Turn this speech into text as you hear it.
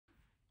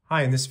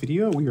Hi, in this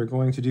video, we are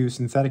going to do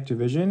synthetic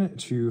division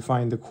to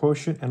find the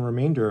quotient and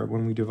remainder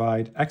when we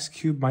divide x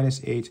cubed minus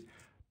 8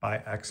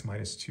 by x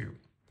minus 2.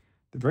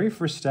 The very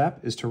first step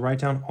is to write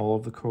down all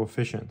of the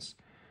coefficients.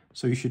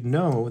 So you should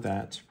know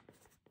that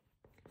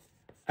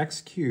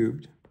x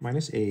cubed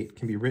minus 8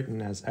 can be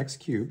written as x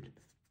cubed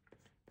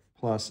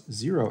plus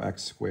 0x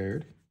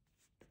squared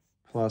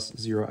plus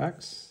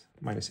 0x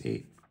minus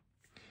 8.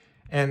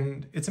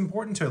 And it's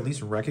important to at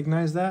least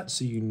recognize that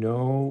so you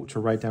know to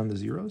write down the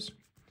zeros.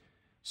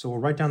 So we'll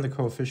write down the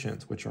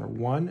coefficients, which are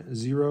 1,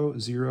 0,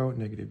 0,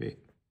 negative 8.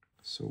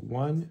 So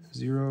 1,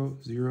 0,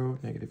 0,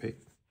 negative 8.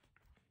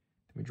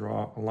 We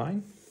draw a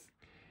line.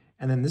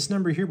 And then this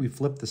number here, we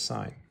flip the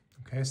sign.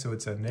 Okay, so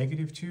it's a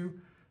negative 2,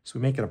 so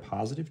we make it a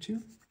positive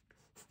 2.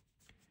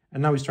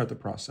 And now we start the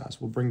process.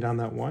 We'll bring down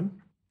that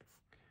 1.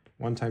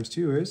 1 times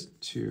 2 is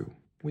 2.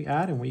 We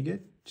add and we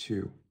get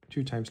 2.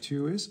 2 times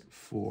 2 is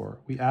 4.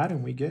 We add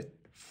and we get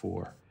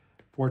 4.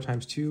 4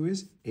 times 2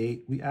 is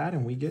 8. We add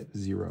and we get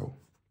 0.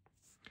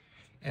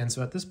 And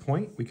so at this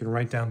point, we can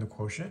write down the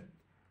quotient.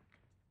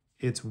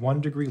 It's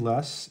 1 degree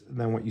less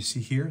than what you see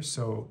here.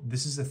 So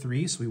this is a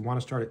 3, so we want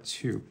to start at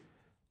 2.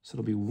 So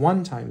it'll be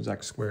 1 times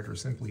x squared, or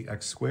simply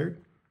x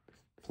squared,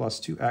 plus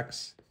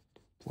 2x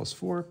plus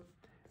 4.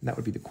 And that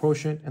would be the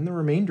quotient. And the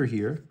remainder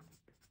here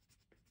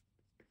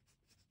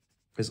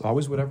is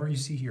always whatever you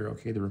see here.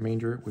 Okay, the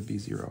remainder would be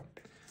 0.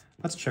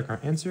 Let's check our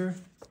answer.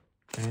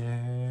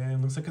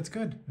 And looks like it's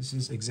good. This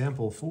is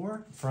example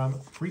 4 from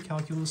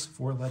Pre-Calculus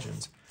for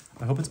Legends.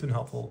 I hope it's been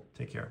helpful.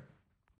 Take care.